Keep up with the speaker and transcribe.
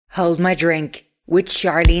Hold My Drink with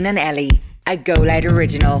Charlene and Ellie, a Go Loud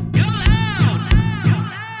original.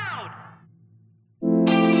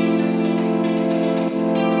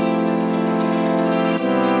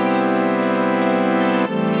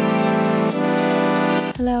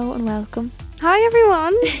 Hello and welcome. Hi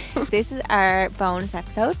everyone. This is our bonus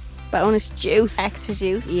episodes. Bonus juice. Extra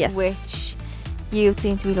juice. Yes. Which you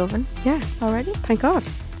seem to be loving. Yeah. Already. Thank God.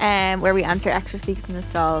 Where we answer extra secrets in the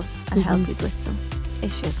stalls and help you with some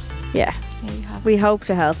issues. Yeah. Maybe have. We hope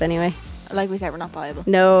to help anyway. Like we said, we're not Bible.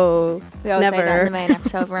 No. We always never. say that in the main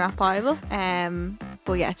episode, we're not Bible.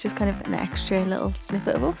 But yeah, it's just kind of an extra little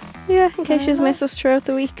snippet of us. Yeah, in case you miss us throughout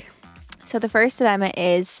the week. So the first dilemma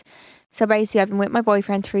is, so basically I've been with my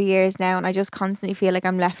boyfriend 3 years now and I just constantly feel like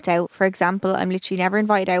I'm left out. For example, I'm literally never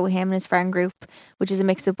invited out with him and his friend group, which is a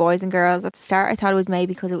mix of boys and girls. At the start I thought it was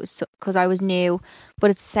maybe because I was new,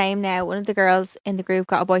 but it's the same now. One of the girls in the group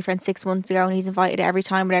got a boyfriend 6 months ago and he's invited every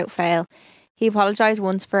time without fail. He apologised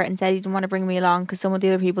once for it and said he didn't want to bring me along because some of the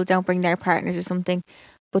other people don't bring their partners or something.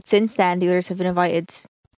 But since then the others have been invited.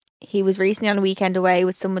 He was recently on a weekend away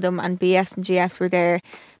with some of them and BFs and GFs were there,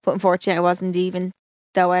 but unfortunately I wasn't, even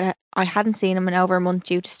though I hadn't seen him in over a month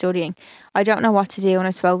due to studying. I don't know what to do and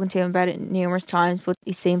I've spoken to him about it numerous times, but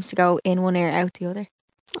he seems to go in one ear out the other.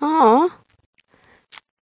 Aww.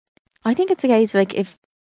 I think it's a case of like, do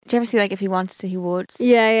you ever see like if he wanted to he would?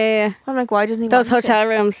 Yeah. I'm like, why doesn't he Those want hotel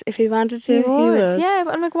rooms, if he wanted to, he would. Yeah,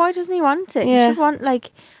 but I'm like, why doesn't he want it? Yeah. He should want,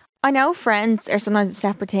 like, I know friends are sometimes a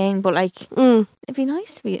separate thing, but like it'd be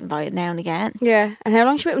nice to be invited now and again. Yeah. And how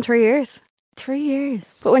long she with him? 3 years? 3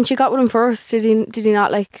 years. But when she got with him first, did he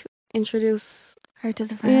not like introduce her to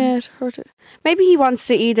the Yeah, friends. sort of. Maybe he wants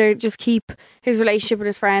to either just keep his relationship with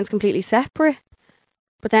his friends completely separate,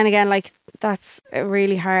 but then again, like, that's a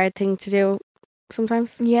really hard thing to do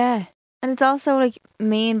sometimes. Yeah. And it's also like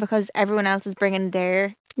mean because everyone else is bringing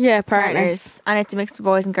their Yeah, partners and it's a mix of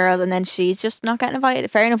boys and girls and then she's just not getting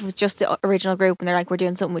invited. Fair enough with just the original group and they're like, we're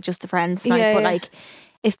doing something with just the friends tonight. Yeah, But yeah. like,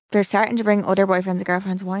 if they're starting to bring other boyfriends and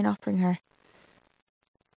girlfriends, why not bring her?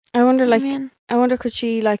 I wonder, like, I mean, could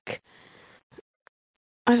she, like,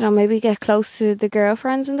 I don't know, maybe get close to the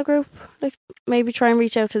girlfriends in the group, like maybe try and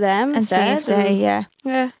reach out to them and see instead. if they, yeah.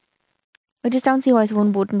 Yeah. I just don't see why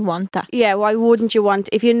someone wouldn't want that. Yeah, why wouldn't you want,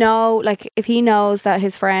 if you know, like, if he knows that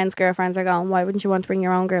his friends' girlfriends are gone, why wouldn't you want to bring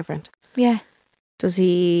your own girlfriend? Yeah. Does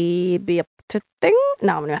he be up to thing?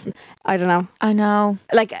 No, I'm messing. I don't know. I know.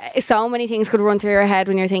 Like, so many things could run through your head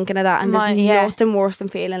when you're thinking of that, and there's Yeah. nothing worse than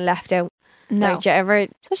feeling left out. No. Like, do you ever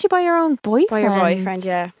Especially by your own boyfriend. by your boyfriend?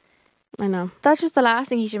 Yeah, I know. That's just the last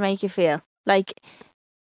thing he should make you feel. Like,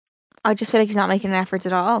 I just feel like he's not making an effort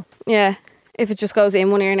at all. Yeah, if it just goes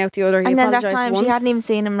in one ear and out the other. And then that apologised time once. she hadn't even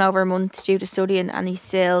seen him in over a month due to studying and he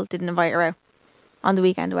still didn't invite her out on the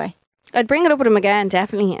weekend away. I'd bring it up with him again,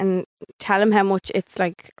 definitely, and tell him how much it's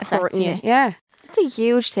like hurting Affecting you. Yeah. It's a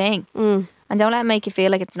huge thing. And don't let it make you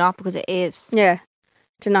feel like it's not, because it is. Yeah.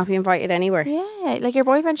 To not be invited anywhere. Yeah, like your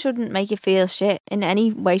boyfriend shouldn't make you feel shit in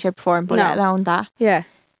any way, shape or form, but No. let alone that. Yeah.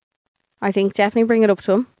 I think definitely bring it up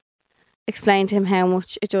to him. Explain to him how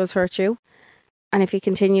much it does hurt you. And if he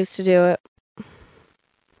continues to do it,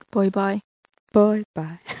 Bye.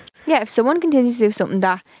 bye. Yeah, if someone continues to do something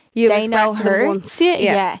that You they know expressed it hurts once. you,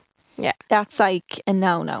 Yeah. that's like a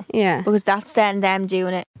no. Yeah. Because that's then them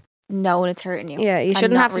doing it, knowing it's hurting you. Yeah. You and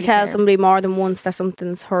shouldn't not have to really tell care. somebody more than once that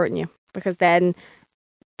something's hurting you, because then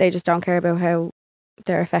they just don't care about how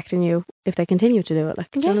they're affecting you if they continue to do it. Like,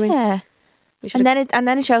 do you know what I mean? Yeah. You should And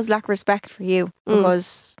then it shows lack of respect for you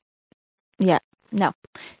because, no,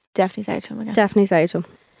 definitely say it to him again. definitely say it to him.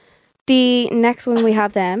 The next one we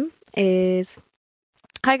have then is,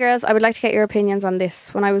 hi girls, I would like to get your opinions on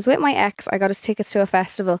this. When I was with my ex, I got us tickets to a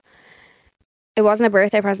festival. It wasn't a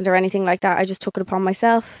birthday present or anything like that. I just took it upon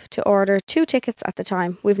myself to order 2 tickets at the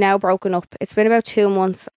time. We've now broken up. It's been about 2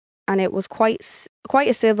 months and it was quite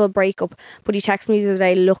a civil breakup, but he texted me the other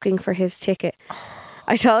day looking for his ticket.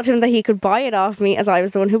 I told him that he could buy it off me as I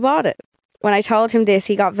was the one who bought it. When I told him this,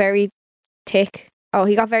 he got very thick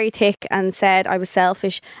and said I was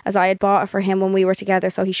selfish as I had bought it for him when we were together,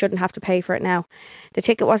 so he shouldn't have to pay for it now. The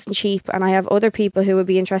ticket wasn't cheap and I have other people who would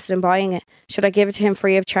be interested in buying it. Should I give it to him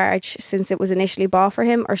free of charge since it was initially bought for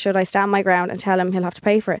him, or should I stand my ground and tell him he'll have to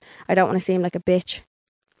pay for it? I don't want to seem like a bitch.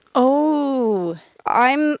 Oh.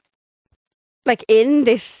 I'm like in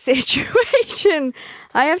this situation.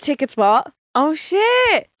 I have tickets bought. Oh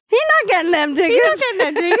shit. He's not getting them tickets. He's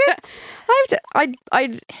not getting them tickets.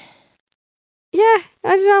 Yeah,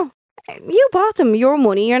 I don't know. You bought them. Your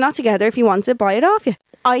money. You're not together. If he wants it, buy it off you.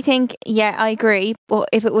 I think, yeah, I agree. But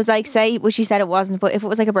if it was like, say, well, she said it wasn't, but if it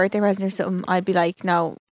was like a birthday present or something, I'd be like,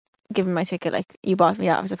 no, give me my ticket. Like, you bought me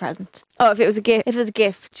that as a present. Oh, if it was a gift. If it was a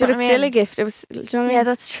gift, do But you it's know what I still a mean? gift. It was, do you know what I mean? Yeah,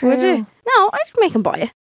 that's true. Would you? No, I'd make him buy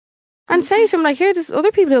it. And say to him, like, here, there's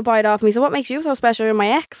other people who buy it off me, so what makes you so special? You're my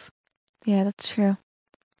ex. Yeah, that's true.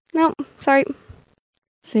 No, sorry.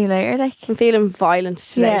 See you later, like. I'm feeling violent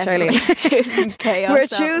today, Charlene. We're choosing chaos. We're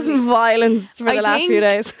aren't we? choosing violence for I the last few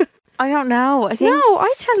think- days. I don't know. I think. No,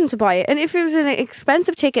 I'd tell him to buy it. And if it was an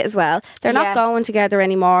expensive ticket as well, they're Yeah. not going together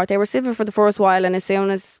anymore. They were civil for the first while, and as soon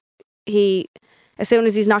as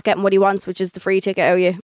he's not getting what he wants, which is the free ticket out of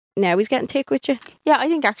you, now he's getting thick with you. Yeah, I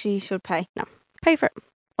think actually you should pay. Pay for it.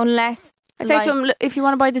 Unless. I'd say to him, "Look, if you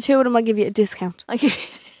want to buy the two of them, I'll give you a discount.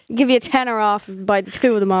 Give you a tenner off and buy the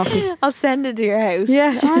two of them off me." I'll send it to your house.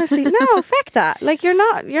 Yeah, honestly. No, fuck that. Like, you're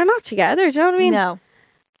not together, do you know what I mean? No.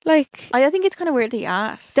 Like, I think it's kind of weird that you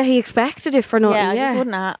asked. that he expected it for nothing. Yeah, I Yeah, just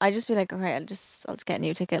wouldn't. I'd just be like, okay, I'll just get a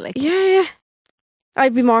new ticket. Like, yeah.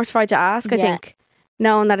 I'd be mortified to ask, I Yeah. think,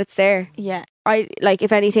 knowing that it's there. yeah, I like,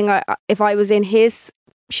 if anything, if I was in his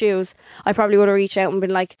shoes, I probably would have reached out and been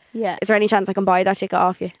like, yeah, "Is there any chance I can buy that ticket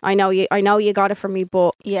off you? I know you got it from me,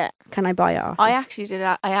 but yeah. can I buy it off?" I you?" actually did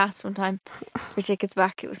that. I asked one time for tickets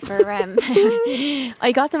back. It was for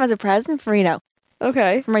I got them as a present for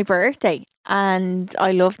Okay. for my birthday, and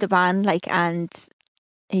I loved the band. Like, and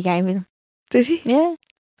he gave me them. Did he? Yeah,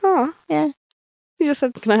 Oh, yeah. he just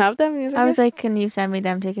said, "Can I have them?" And he was I was like, can you send me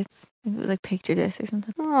them tickets? It was like picture this or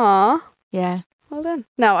something. "Aw, Yeah, well then."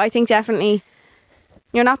 No, I think definitely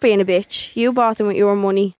you're not being a bitch. You bought them with your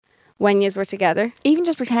money when yous were together. even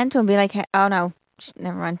just pretend to and be like, hey, oh no,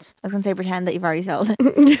 never mind. I was gonna say pretend that you've already sold it.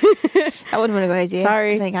 That would have been a good idea.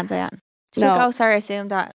 Sorry. So you can't say that. Just No. like, oh, sorry, I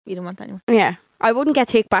assumed that you didn't want that anymore. Yeah. I wouldn't get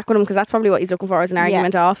take back with him because that's probably what he's looking for, is an Yeah.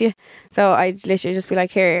 argument off you. So I'd literally just be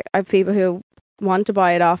like, "Here, I have people who want to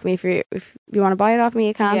buy it off me. If you want to buy it off me,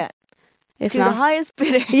 you can. Yeah. If To the not, highest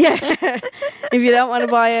bidder. yeah. If you don't want to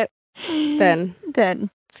buy it, then Then.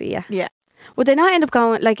 see ya. Yeah. Would they not end up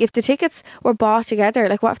going, like, if the tickets were bought together,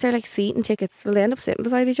 like, what if they're like seating tickets? Will they end up sitting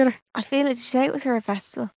beside each other? I feel it. Did you say it was for a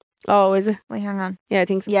festival? Oh, is it? Wait, hang on. Yeah, I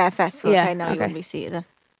think so. Yeah, a festival. Yeah, Okay, no, you okay. wouldn't be seated then.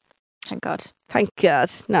 Thank God. Thank God.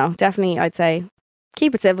 No, definitely, I'd say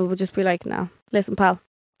keep it civil, but just be like, "No, listen, pal,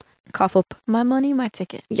 cough up." My money, my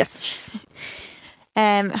ticket. Yes.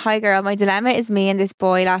 Hi girl, my dilemma is me and this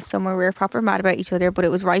boy last summer we were proper mad about each other, but it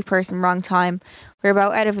was right person, wrong time. We were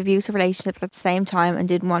both out of abusive relationships at the same time and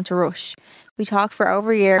didn't want to rush. We talked for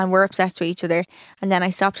over a year and were obsessed with each other, and then I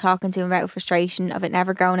stopped talking to him out of frustration of it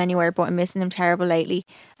never going anywhere, but I'm missing him terrible lately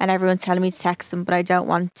and everyone's telling me to text him, but I don't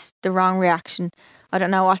want the wrong reaction. I don't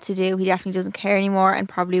know what to do. He definitely doesn't care anymore and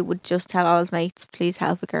probably would just tell all his mates. Please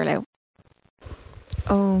help a girl out.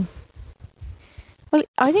 Oh. Well,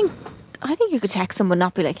 I think you could text someone,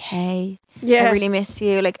 not be like, "Hey, Yeah. I really miss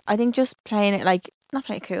you." Like, I think just playing it, like, not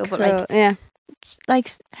playing it cool, but like, yeah.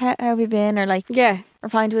 how have you been? Or like, Yeah.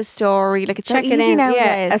 replying to a story. Like, it's so Checking easy in. nowadays.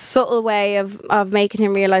 Yeah. A subtle way of making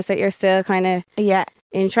him realise that you're still kind of Yeah.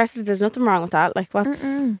 interested. There's nothing wrong with that. Like, what's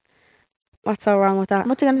so wrong with that?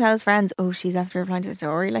 What's he gonna tell his friends? Oh, she's after replying to a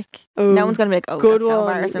story. Like, Ooh, no one's gonna be like, "Oh, good that's so one."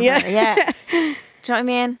 embarrassing." Yeah. For her. Yeah. Do you know what I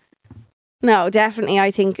mean? No, definitely. I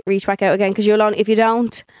think reach back out again, because if you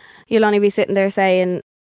don't, you'll only be sitting there saying,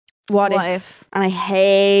 "What if?" And I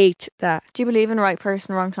hate that. Do you believe in right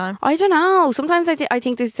person, wrong time? I don't know. Sometimes I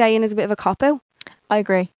think this saying is a bit of a cop out. I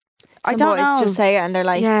agree. I Some don't boys know. just say it and they're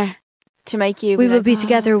like, Yeah, to make you. we be will like, be "Oh."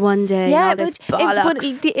 together one day. Yeah, all this but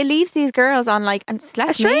bollocks. it leaves these girls on like, and it's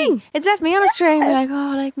left A string. me. It's left me on a string. We're like,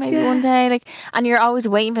 oh, like maybe Yeah. one day, like, and you're always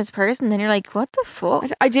waiting for this person. Then you're like, what the fuck?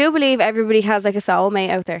 I do believe everybody has like a soulmate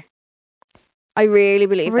out there. I really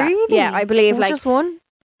believe that. Really? Yeah, I believe Not like just one.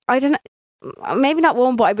 I don't know, maybe not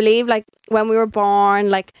one, but I believe like when we were born,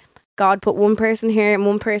 like God put one person here and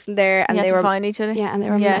one person there, and You had they to were find each other. and they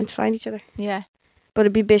were Yeah. meant to find each other. Yeah. But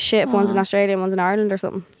it'd be a bit shit if one's in Aw. Australia and one's in Ireland or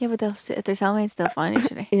something. Yeah, but they'll if they're soulmates, they'll find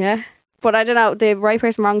each other. Yeah, but I don't know, the right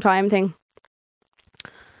person, wrong time thing.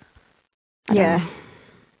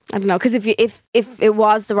 I don't know, because if it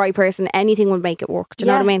was the right person, anything would make it work. Do you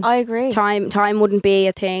know what I mean? I agree. Time wouldn't be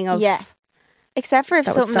a thing of Yeah. Except for if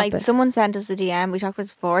That would something stop like it. someone sent us a DM, we talked about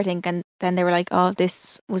this before, I think, and then they were like, "Oh,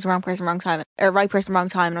 this was wrong person, wrong time," or "right person, wrong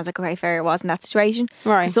time," and I was like, "Okay, fair, it was in that situation."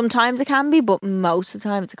 right. Sometimes it can be, but most of the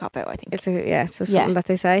time it's a cop out. I think. It's just Yeah. something that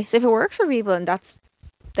they say. So if it works for people and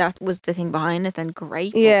that was the thing behind it, then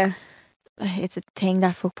great. but Yeah. it's a thing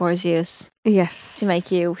that fuckboys use Yes. to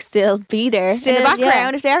make you still be there in Still, the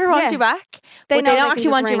background yeah. if they ever want Yeah. you back. They But know they they don't can actually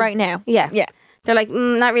just want you ring. right now. Yeah. Yeah. They're like,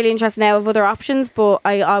 not really interested now of other options, but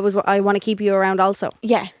I want to keep you around also,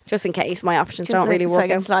 Yeah. just in case my options Just don't really so I work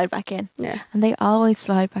can out. slide back in. Yeah. And they always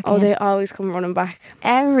slide back Oh, in. they always come running back.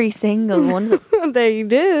 Every single one of them. They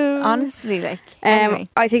do. Honestly, like, anyway,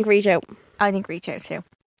 I think reach out. I think reach out too.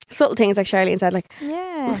 Subtle things like Charlene said, like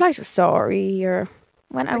Yeah. reply to a story or...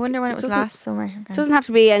 I wonder when it was doesn't- last summer. It doesn't have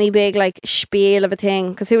to be any big like spiel of a thing,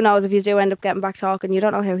 because who knows, if you do end up getting back talking, you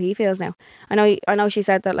don't know how he feels now. I know she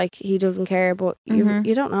said that like he doesn't care, but you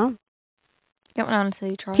don't know. You don't know until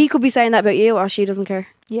you try. He could be saying that about you, or she doesn't care.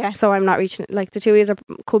 Yeah. So I'm not reaching it. Like the two of you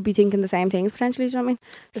could be thinking the same things potentially. Do you know what I mean?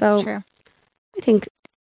 That's So true. I think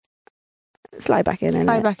slide back in.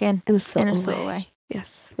 Slide back in. in a subtle, In a subtle way.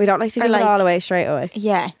 Yes, we don't like to Or give like- it all away straight away.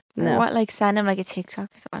 Yeah. No. What, like send him like a TikTok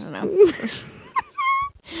or something? I don't know.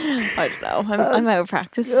 I don't know. I'm out of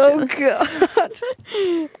practice. Oh Still.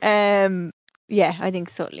 god. Yeah, I think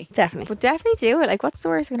subtly. Definitely. But definitely do it. Like, what's the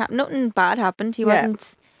worst that can happen? Nothing bad happened. He Yeah.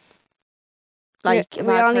 wasn't like a we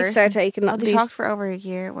bad all need to start person. taking Oh, they these. talked for over a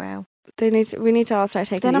year. Wow. We need to all start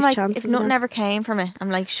taking Then I'm these like, chances. if nothing now. ever came from it, I'm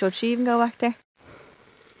like, should she even go back there?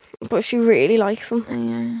 But if she really likes him,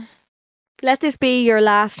 Yeah. let this be your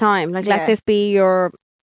last time. Like, Yeah. let this be your.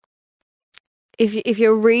 If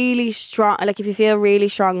you're really strong, like if you feel really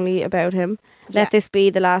strongly about him, Yeah. let this be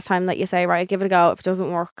the last time that you say, right, give it a go. If it doesn't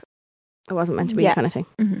work, it wasn't meant to be, Yeah. kind of thing.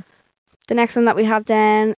 Mhm. The next one that we have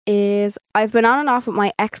then is, I've been on and off with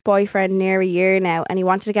my ex-boyfriend near a year now, and he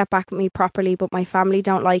wanted to get back with me properly, but my family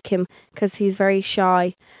don't like him because he's very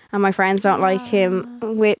shy, and my friends don't like him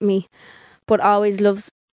with me, but always love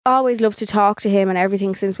to talk to him and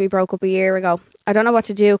everything since we broke up a year ago. I don't know what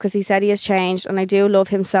to do because he said he has changed, and I do love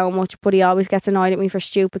him so much, but he always gets annoyed at me for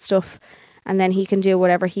stupid stuff, and then he can do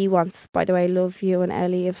whatever he wants. By the way, love you and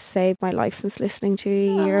Ellie. Have saved my life since listening to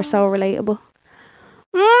you. You're so relatable.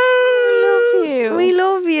 love you. We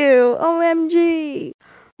love you. OMG.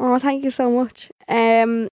 Oh, thank you so much.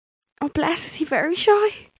 Oh, bless. Is he very shy?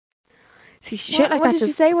 See, shit like what that did she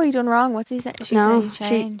just... say? What you done wrong? What's he say? She No, said he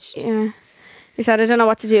changed. Yeah. He said, I don't know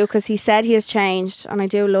what to do because he said he has changed and I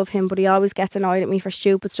do love him, but he always gets annoyed at me for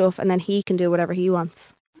stupid stuff and then he can do whatever he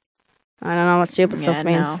wants. I don't know what stupid stuff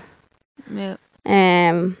means. Yeah.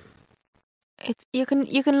 You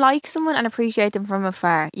can like someone and appreciate them from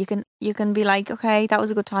afar. You can be like, okay, that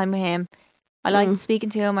was a good time with him. I like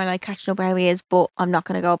speaking to him. I like catching up with how he is, but I'm not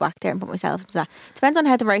going to go back there and put myself into that. Depends on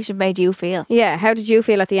how the relationship made you feel. Yeah, how did you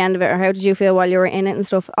feel at the end of it, or how did you feel while you were in it and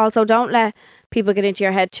stuff? Also, don't let people get into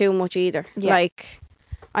your head too much either. Yeah. Like,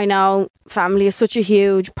 I know family is such a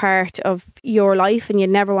huge part of your life and you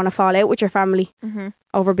never want to fall out with your family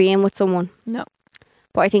over being with someone. No.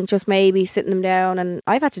 But I think just maybe sitting them down, and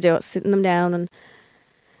I've had to do it, sitting them down and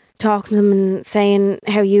talking to them and saying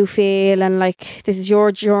how you feel, and like, this is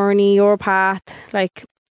your journey, your path. Like,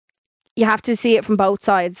 you have to see it from both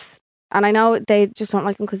sides. And I know they just don't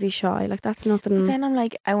like him because he's shy. Like, that's nothing. But then I'm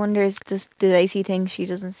like, I wonder, do they see things she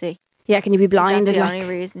doesn't see? Yeah, can you be blinded? Is that the Like,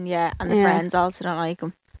 only reason? Yeah, and the Yeah. friends also don't like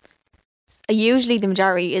him. Usually the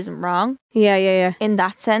majority isn't wrong yeah. in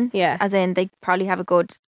that sense. Yeah. As in, they probably have a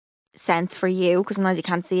good sense for you because sometimes you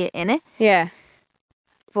can't see it in it. Yeah.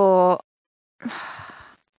 But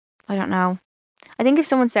I don't know. I think if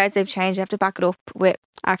someone says they've changed, they have to back it up with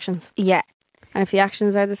Actions. yeah. And if the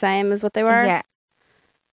actions are the same as what they were, Yeah.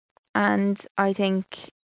 And I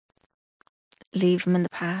think leave them in the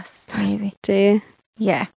past, maybe. do you?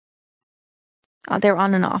 Yeah. Oh, they're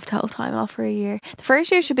on and off the whole time, all for a year. The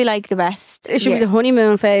first year should be like the best. It should year. be the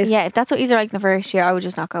honeymoon phase. Yeah, if that's what you're like in the first year, I would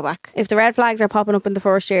just not go back. If the red flags are popping up in the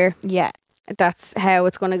first year, Yeah. that's how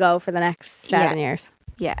it's going to go for the next 7 years.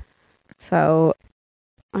 Yeah. So,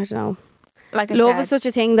 I don't know. Like I Love said, is such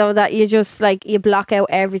a thing though that you just like, you block out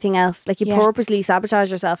everything else. Like, you Yeah. purposely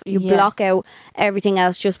sabotage yourself. You Yeah. block out everything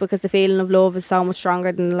else just because the feeling of love is so much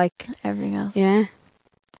stronger than like, everything else. yeah.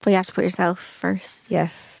 But you have to put yourself first.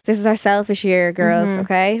 Yes. This is our selfish year, girls,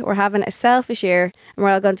 okay? We're having a selfish year and we're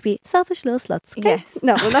all going to be selfish little sluts, okay? Yes.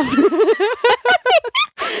 No, we're not.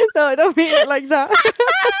 No, I don't mean it like that.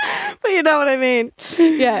 But you know what I mean.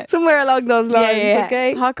 Yeah. Somewhere along those lines,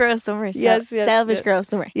 okay? Hot girl summer. Yes, Selfish yes. girl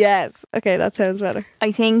summer. Yes. Okay, that sounds better.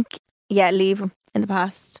 I think, leave him in the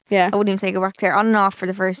past. Yeah. I wouldn't even say go back there. On and off for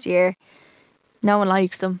the first year. No one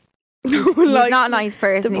likes him. No He's one likes not a him. nice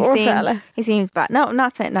person. The poor He fella. seems bad. No, I'm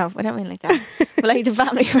not saying, no, I don't mean like that. But like the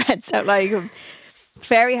family friends don't like him. It's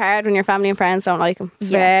very hard when your family and friends don't like him.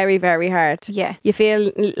 Yeah. Very, very hard. Yeah. You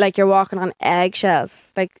feel like you're walking on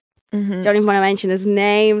eggshells. Like, don't even want to mention his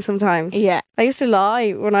name sometimes. Yeah. I used to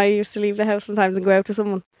lie when I used to leave the house sometimes and go out to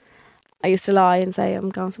someone. I used to lie and say I'm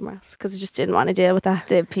going somewhere else because I just didn't want to deal with that.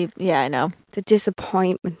 The people, yeah, I know. The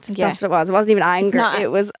disappointment. Yeah. That's what it was. It wasn't even anger. not-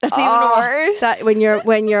 It was That's even worse. That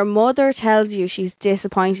when your mother tells you she's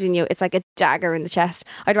disappointed in you, it's like a dagger in the chest.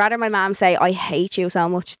 I'd rather my mom say I hate you so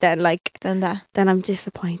much than Then I'm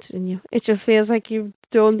disappointed in you. It just feels like you've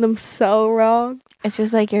done them so wrong. it's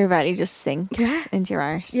just like your belly just sinks into your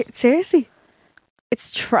arse. Yeah, seriously,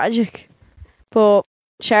 it's tragic. But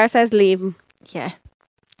Cher says leave him. Yeah.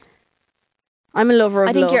 I'm a lover of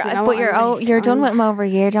I think love. you're, you know but what? you're done with him over a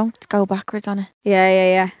year. Don't go backwards on it.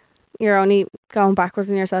 Yeah. You're only going backwards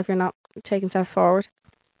in yourself. You're not taking steps forward.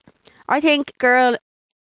 I think, girl,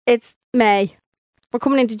 it's May. We're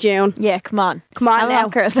coming into June. Yeah, come on. Come on Have a now.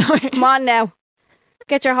 hot girl summer. Come on now.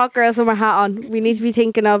 Get your hot girl summer hat on. We need to be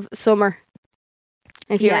thinking of summer.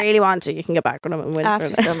 If you Yeah. really want to, you can get back with them in winter.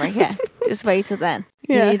 After summer, yeah. Just wait till then.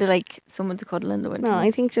 Yeah. You need like someone to cuddle in the winter. No,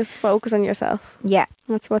 I think just focus on yourself. Yeah.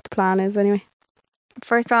 That's what the plan is anyway.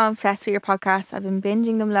 First of all, I'm obsessed with your podcast. I've been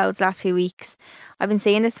binging them loads the last few weeks. I've been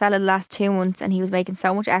seeing this fella the last 2 months and he was making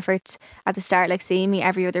so much effort at the start, like seeing me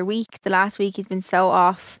every other week. The last week he's been so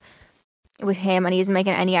off with him and he isn't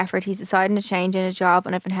making any effort. He's deciding to change in a job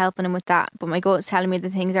and I've been helping him with that. But my gut is telling me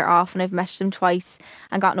that things are off and I've messaged him twice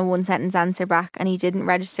and gotten a 1-sentence answer back and he didn't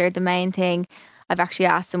register the main thing I've actually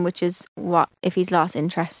asked him, which is what if he's lost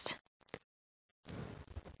interest.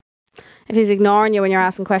 If he's ignoring you when you're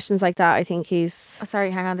asking questions like that, I think he's... Oh,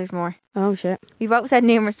 sorry, hang on, there's more. Oh, shit. We've both said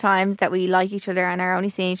numerous times that we like each other and are only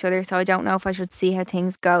seeing each other, so I don't know if I should see how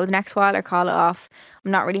things go the next while or call it off.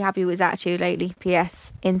 I'm not really happy with his attitude lately.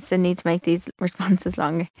 P.S. Insta need to make these responses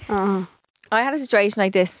longer. Oh. I had a situation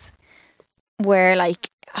like this where,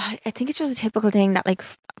 like, I think it's just a typical thing that, like,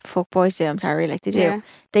 fuck boys do. I'm sorry, like, they do. Yeah.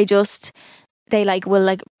 They like will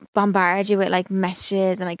like bombard you with like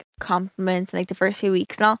messages and like compliments and like the first few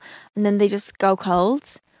weeks and all, and then they just go cold,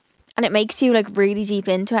 and it makes you like really deep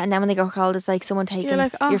into it. And then when they go cold, it's like someone taking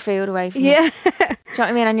like, oh. your food away from you. Yeah. Do you know what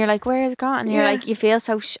I mean? And you're like, where is it gone? And you're Yeah. like, you feel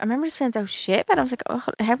so. I remember just feeling so shit, but I was like, oh,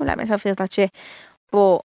 I haven't let myself feel that shit.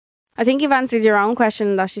 But I think you've answered your own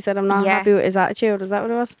question that she said I'm not Yeah. happy with his attitude. Is that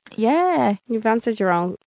what it was? yeah, You've answered your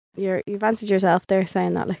own... You've answered yourself there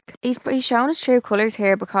saying that, like... he's showing his true colours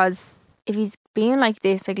here, because if he's being like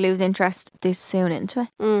this, like lose interest this soon into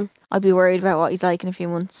it, I'd be worried about what he's like in a few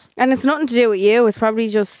months. And it's nothing to do with you. It's probably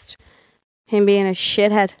just him being a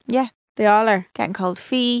shithead. Yeah. They all are. Getting cold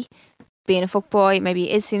feet, being a fuckboy, maybe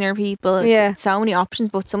he is seeing other people. It's Yeah. so many options,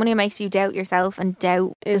 but someone who makes you doubt yourself and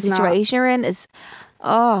doubt Is the not. situation you're in is,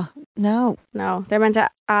 oh, no. No, they're meant to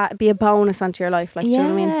be a bonus onto your life. Like, do you know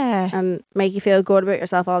what I mean? Yeah. And make you feel good about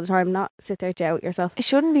yourself all the time. Not sit there doubt yourself. It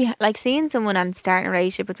shouldn't be, like, seeing someone and starting a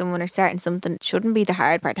relationship with someone or starting something shouldn't be the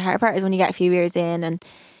hard part. The hard part is when you get a few years in and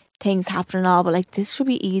things happen and all, but like this should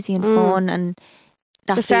be easy and fun, and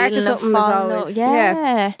that The start of feeling something is falling always- yeah.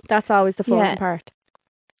 yeah. That's always the fun Yeah. part.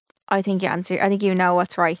 I think you know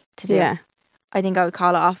what's right to do. Yeah. I think I would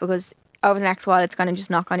call it off, because over the next while it's going to just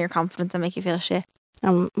knock on your confidence and make you feel shit.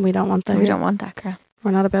 We don't want that. We here. don't want that, girl.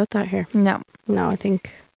 We're not about that here. No. No, I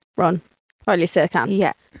think run. Well, you still can.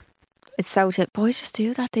 Yeah. It's so boys just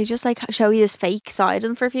do that. They just like show you this fake side of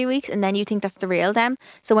them for a few weeks, and then you think that's the real them.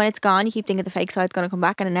 So when it's gone, you keep thinking the fake side's going to come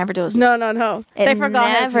back, and it never does. No. It They forgot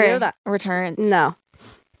how to never do that. returns. No.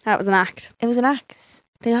 That was an act. It was an act.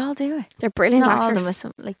 They all do it. They're brilliant Not all of actors. them, but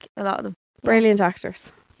some, like a lot of them. Brilliant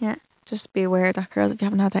actors. Just be aware of that, girls, if you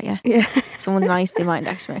haven't had that yet. Yeah. If someone's nice, they might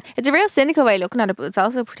actually. It's a real cynical way of looking at it, but it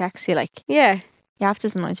also protects you. Like, Yeah. you have to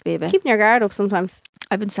sometimes be a bit. Keeping your guard up sometimes.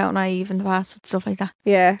 I've been so naive in the past with stuff like that.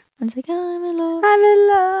 Yeah. And it's like, oh, I'm in love. I'm in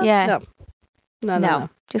love. Yeah. No.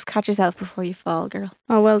 Just catch yourself before you fall, girl.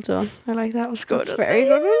 Oh, well done. I like that. Was good, That's isn't very it?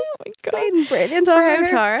 good. Oh my God. Playing brilliant. For over how here.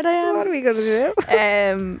 tired I am. What are we going to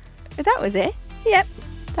do? That was it. Yep.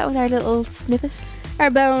 That was our little snippet. Our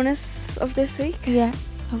bonus of this week. Yeah.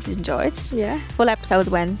 Hope you enjoyed. Yeah. Full episodes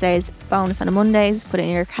Wednesdays, bonus on a Mondays. Put it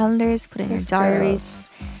in your calendars, put it in Yes, your diaries.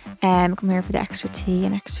 Come here for the extra tea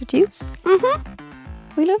and extra juice.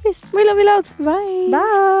 We love you. We love you loads. Bye.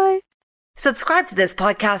 Bye. Subscribe to this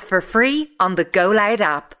podcast for free on the Go Loud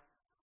app.